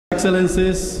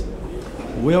Excellencies,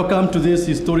 welcome to this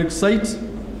historic site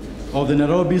of the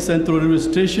Nairobi Central Railway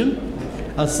Station,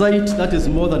 a site that is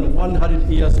more than 100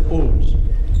 years old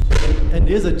and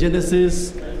is a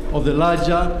genesis of the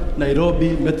larger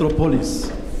Nairobi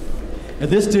metropolis.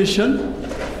 At this station,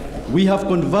 we have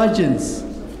convergence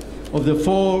of the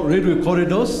 4 railway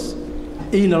corridors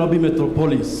in Nairobi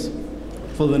metropolis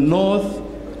for the north,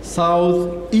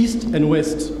 south, east, and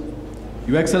west.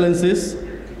 Your Excellencies,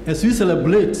 as we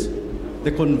celebrate the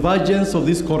convergence of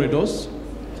these corridors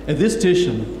at this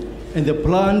station and the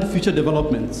planned future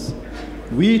developments,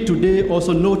 we today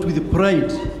also note with pride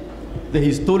the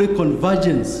historic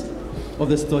convergence of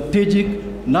the strategic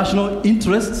national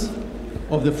interests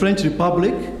of the French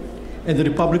Republic and the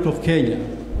Republic of Kenya,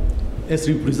 as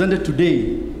represented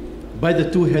today by the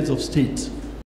 2 heads of state.